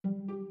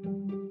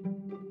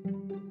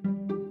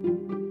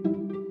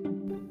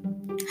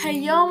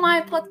Hello,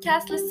 my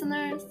podcast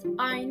listeners.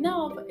 I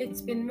know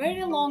it's been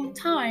very long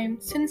time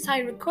since I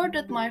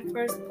recorded my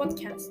first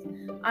podcast.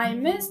 I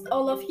missed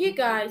all of you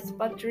guys,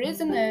 but the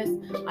reason is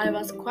I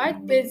was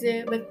quite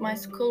busy with my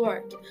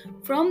schoolwork.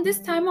 From this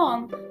time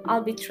on,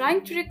 I'll be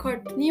trying to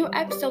record new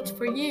episodes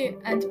for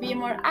you and be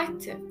more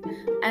active.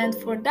 And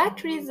for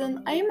that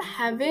reason, I am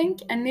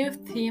having a new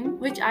theme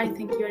which I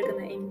think you're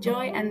gonna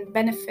enjoy and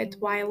benefit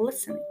while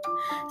listening.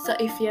 So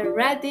if you're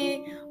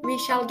ready, we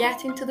shall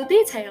get into the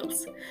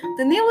details.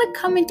 The newly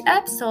coming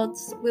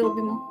episodes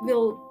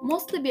will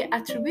mostly be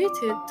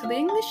attributed to the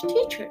English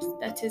teachers.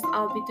 That is,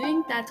 I'll be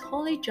doing that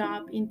holy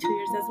job in 2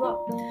 years as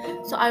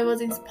well. So I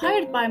was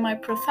inspired by my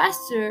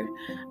professor,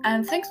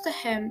 and thanks to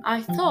him,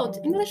 I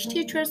thought English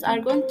teachers are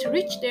going to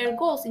reach their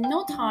goals in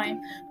no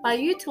time by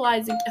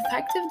utilizing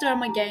effective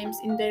drama games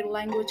in their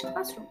language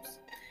classrooms.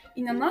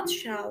 In a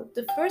nutshell,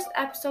 the first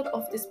episode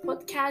of this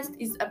podcast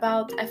is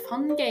about a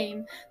fun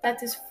game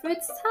that is fruit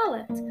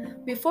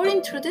salad. Before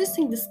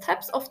introducing the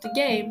steps of the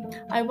game,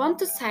 I want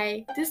to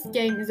say this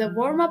game is a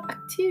warm-up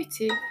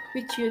activity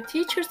which you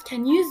teachers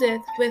can use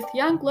it with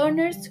young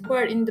learners who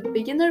are in the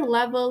beginner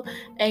level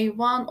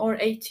A1 or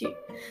A2.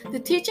 The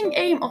teaching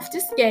aim of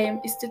this game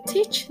is to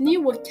teach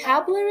new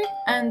vocabulary,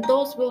 and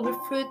those will be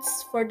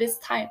fruits for this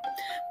time.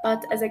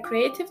 But as a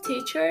creative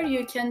teacher,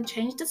 you can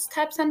change the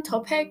steps and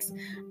topics,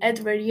 add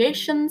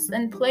variations,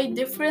 and play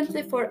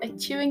differently for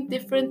achieving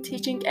different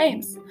teaching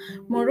aims.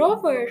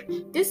 Moreover,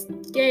 this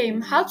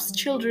game helps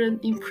children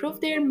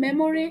improve their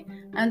memory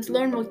and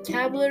learn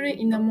vocabulary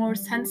in a more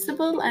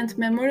sensible and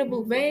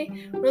memorable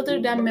way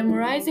rather than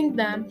memorizing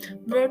them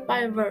word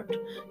by word.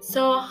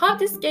 So, how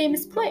this game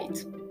is played?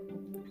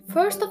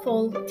 First of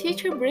all,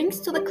 teacher brings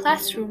to the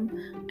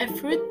classroom a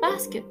fruit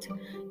basket.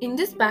 In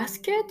this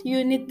basket,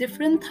 you need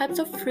different types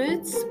of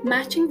fruits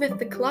matching with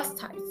the class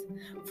size.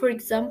 For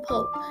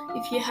example,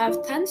 if you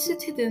have 10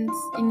 students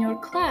in your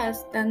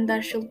class, then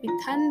there should be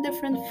 10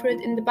 different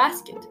fruit in the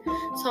basket,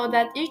 so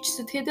that each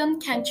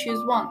student can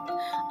choose one.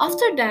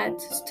 After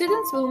that,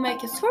 students will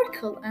make a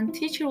circle and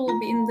teacher will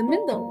be in the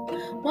middle.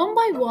 One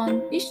by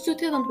one, each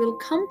student will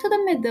come to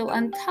the middle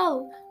and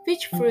tell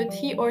which fruit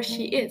he or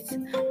she is.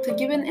 To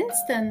give an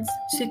instance,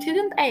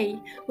 student A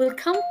will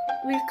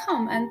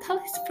come and tell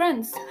his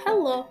friends,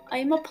 "Hello, I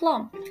am a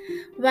plum."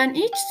 When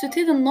each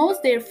student knows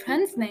their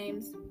friends'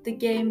 names, the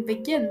game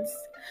begins.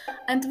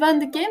 And when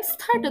the game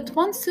started,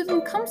 one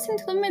student comes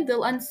into the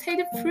middle and says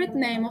the fruit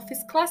name of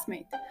his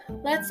classmate.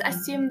 Let's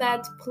assume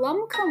that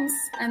plum comes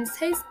and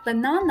says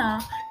banana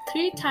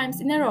 3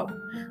 times in a row.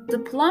 The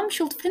plum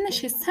should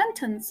finish his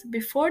sentence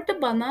before the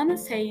banana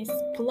says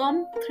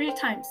plum 3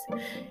 times.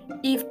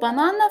 If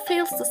banana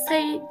fails to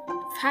say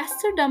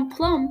faster than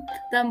plum,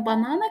 then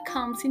banana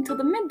comes into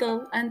the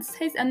middle and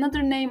says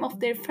another name of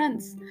their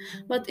friends.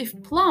 But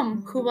if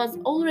plum, who was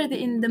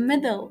already in the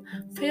middle,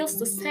 fails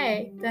to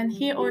say, then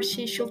he or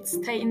she should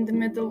stay in the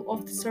middle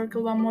of the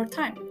circle one more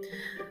time.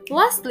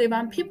 Lastly,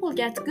 when people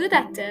get good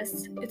at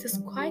this, it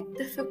is quite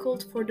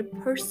difficult for the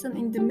person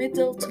in the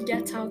middle to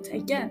get out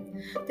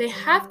again. They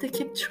have to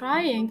keep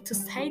trying to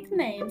say the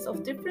names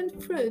of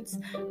different fruits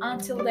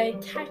until they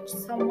catch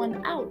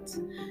someone out.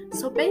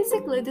 So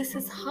basically, this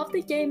is how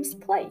the game is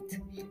played.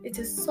 It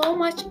is so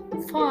much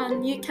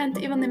fun you can't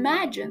even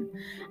imagine.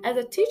 As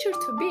a teacher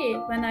to be,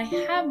 when I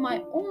have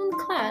my own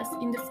class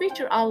in the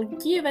future, I'll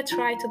give a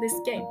try to this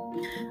game.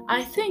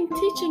 I think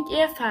teaching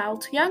EFL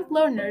to young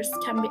learners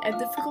can be a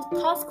difficult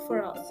task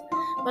for us,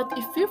 but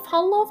if we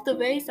follow the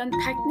ways and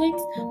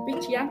techniques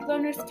which young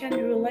learners can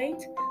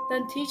relate,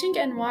 then teaching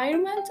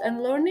environment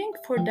and learning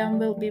for them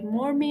will be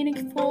more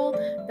meaningful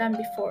than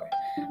before.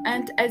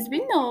 And as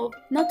we know,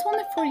 not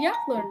only for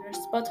young learners,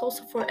 but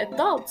also for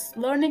adults,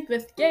 learning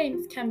with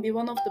games can be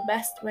one of the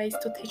best ways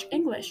to teach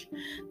English.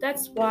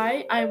 That's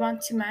why I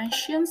want to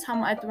mention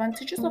some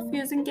advantages of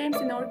using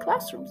games in our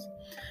classrooms.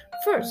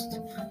 First,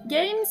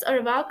 games are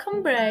a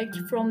welcome break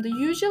from the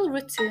usual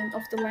routine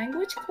of the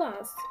language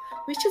class,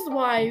 which is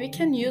why we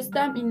can use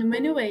them in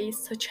many ways,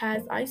 such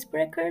as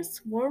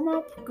icebreakers,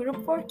 warm-up, group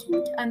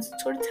working, and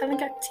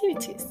storytelling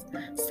activities.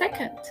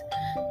 Second,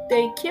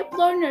 they keep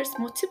learners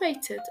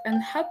motivated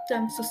and help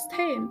them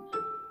sustain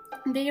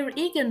their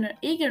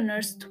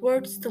eagerness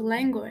towards the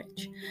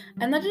language.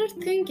 Another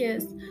thing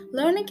is,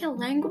 learning a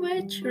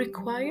language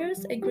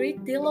requires a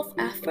great deal of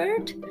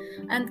effort,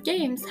 and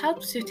games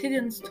help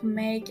students to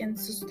make and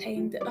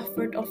sustain the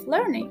effort of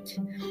learning.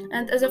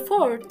 And as a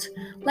fourth,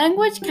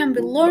 language can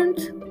be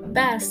learned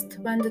best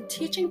when the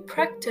teaching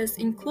practice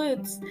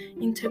includes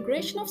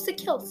integration of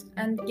skills,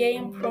 and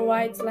game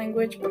provides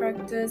language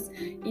practice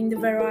in the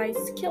various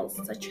skills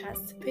such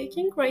as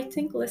speaking,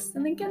 writing,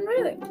 listening, and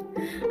reading.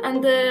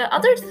 And the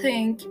other thing,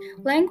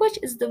 language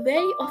is the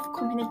way of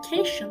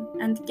communication,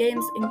 and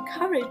games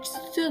encourage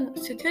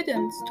students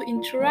to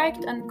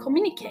interact and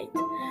communicate.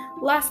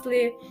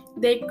 Lastly,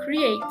 they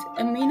create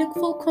a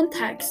meaningful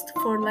context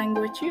for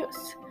language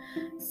use.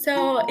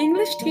 So,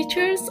 English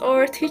teachers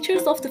or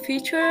teachers of the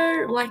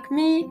future like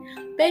me,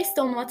 Based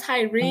on what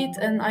I read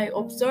and I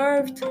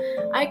observed,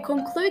 I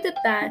concluded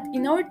that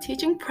in our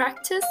teaching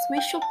practice, we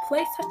should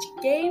play such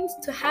games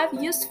to have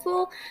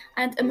useful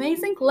and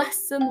amazing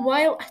lessons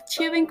while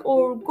achieving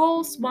our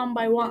goals one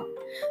by one.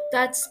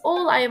 That's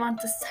all I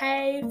want to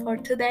say for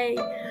today.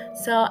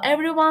 So,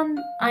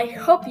 everyone, I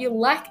hope you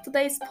liked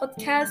today's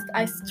podcast.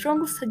 I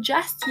strongly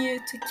suggest you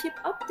to keep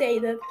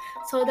updated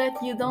so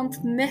that you don't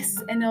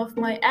miss any of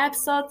my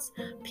episodes.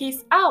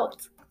 Peace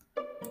out.